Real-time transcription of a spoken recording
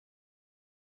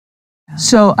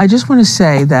So I just want to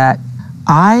say that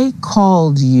I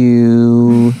called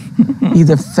you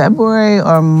either February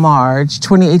or March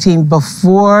 2018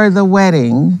 before the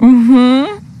wedding,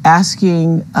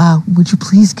 asking, would you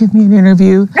please give me an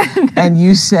interview? And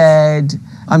you said,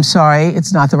 I'm sorry,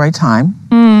 it's not the right time.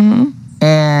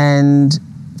 And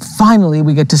finally,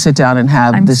 we get to sit down and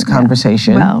have this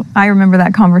conversation. Well, I remember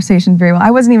that conversation very well. I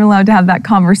wasn't even allowed to have that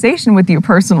conversation with you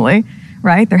personally,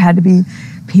 right? There had to be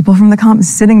people from the comments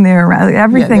sitting there.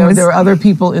 Everything was... There were other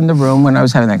people in the room when I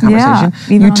was having that conversation.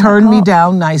 Yeah, you turned me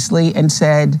down nicely and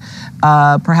said,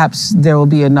 perhaps there will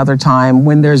be another time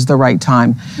when there's the right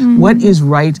time. What is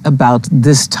right about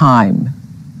this time?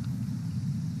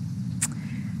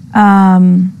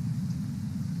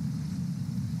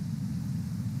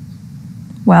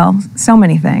 Well, so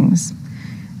many things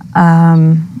that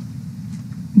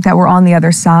we're on the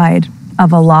other side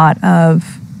of a lot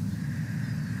of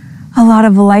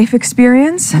life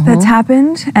experience that's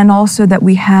happened, and also that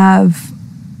we have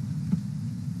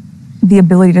the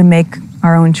ability to make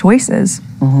our own choices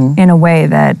in a way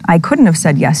that I couldn't have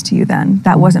said yes to you then.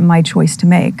 That wasn't my choice to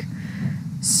make.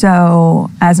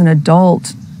 So as an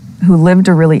adult who lived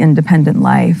a really independent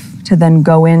life, to then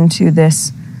go into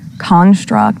this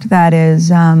construct that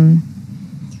is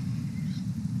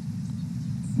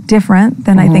different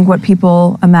than I think what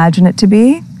people imagine it to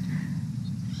be,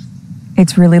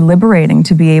 it's really liberating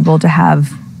to be able to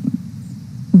have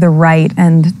the right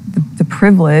and the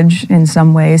privilege in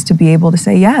some ways to be able to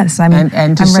say yes, I'm and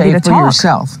to I'm say ready it to for talk.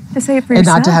 yourself. To say it for and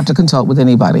yourself. not to have to consult with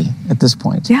anybody at this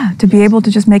point. Yeah, to be able to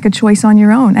just make a choice on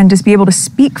your own and just be able to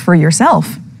speak for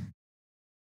yourself.